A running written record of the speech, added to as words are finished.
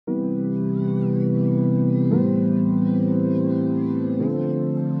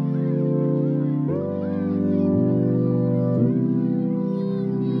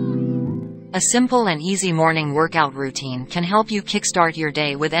A simple and easy morning workout routine can help you kickstart your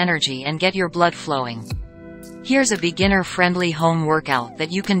day with energy and get your blood flowing. Here's a beginner-friendly home workout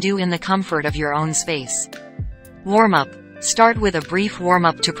that you can do in the comfort of your own space. Warm-up. Start with a brief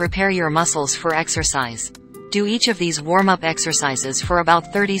warm-up to prepare your muscles for exercise. Do each of these warm-up exercises for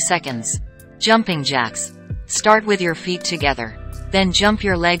about 30 seconds. Jumping jacks. Start with your feet together. Then jump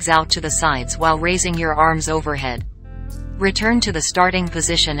your legs out to the sides while raising your arms overhead. Return to the starting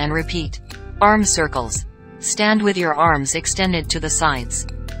position and repeat. Arm circles. Stand with your arms extended to the sides.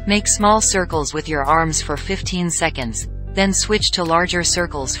 Make small circles with your arms for 15 seconds, then switch to larger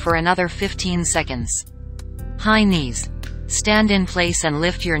circles for another 15 seconds. High knees. Stand in place and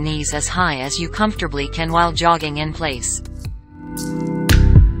lift your knees as high as you comfortably can while jogging in place.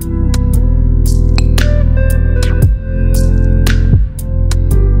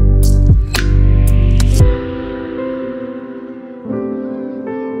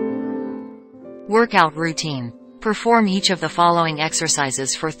 Workout routine. Perform each of the following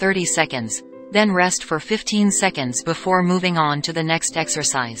exercises for 30 seconds, then rest for 15 seconds before moving on to the next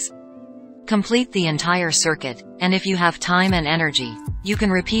exercise. Complete the entire circuit, and if you have time and energy, you can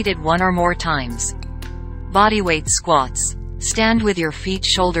repeat it one or more times. Bodyweight squats. Stand with your feet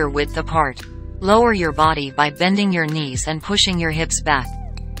shoulder width apart. Lower your body by bending your knees and pushing your hips back.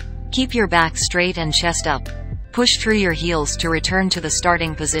 Keep your back straight and chest up. Push through your heels to return to the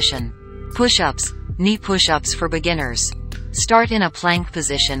starting position. Push-ups. Knee push-ups for beginners. Start in a plank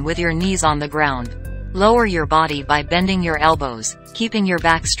position with your knees on the ground. Lower your body by bending your elbows, keeping your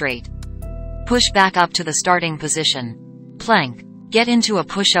back straight. Push back up to the starting position. Plank. Get into a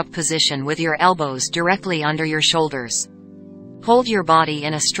push-up position with your elbows directly under your shoulders. Hold your body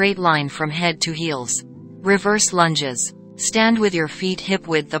in a straight line from head to heels. Reverse lunges. Stand with your feet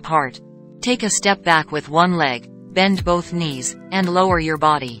hip-width apart. Take a step back with one leg, bend both knees, and lower your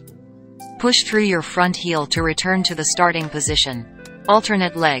body. Push through your front heel to return to the starting position.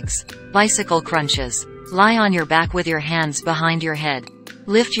 Alternate legs. Bicycle crunches. Lie on your back with your hands behind your head.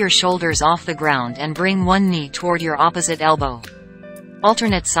 Lift your shoulders off the ground and bring one knee toward your opposite elbow.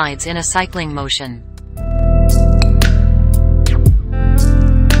 Alternate sides in a cycling motion.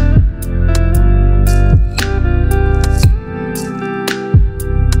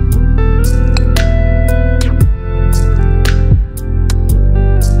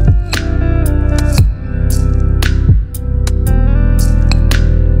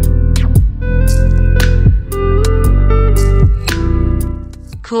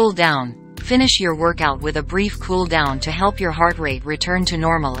 Cool down. Finish your workout with a brief cool down to help your heart rate return to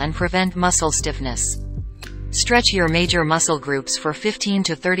normal and prevent muscle stiffness. Stretch your major muscle groups for 15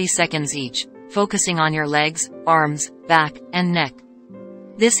 to 30 seconds each, focusing on your legs, arms, back, and neck.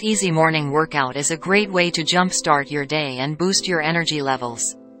 This easy morning workout is a great way to jumpstart your day and boost your energy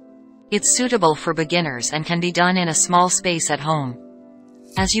levels. It's suitable for beginners and can be done in a small space at home.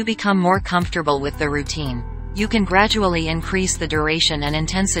 As you become more comfortable with the routine, you can gradually increase the duration and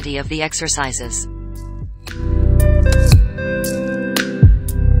intensity of the exercises.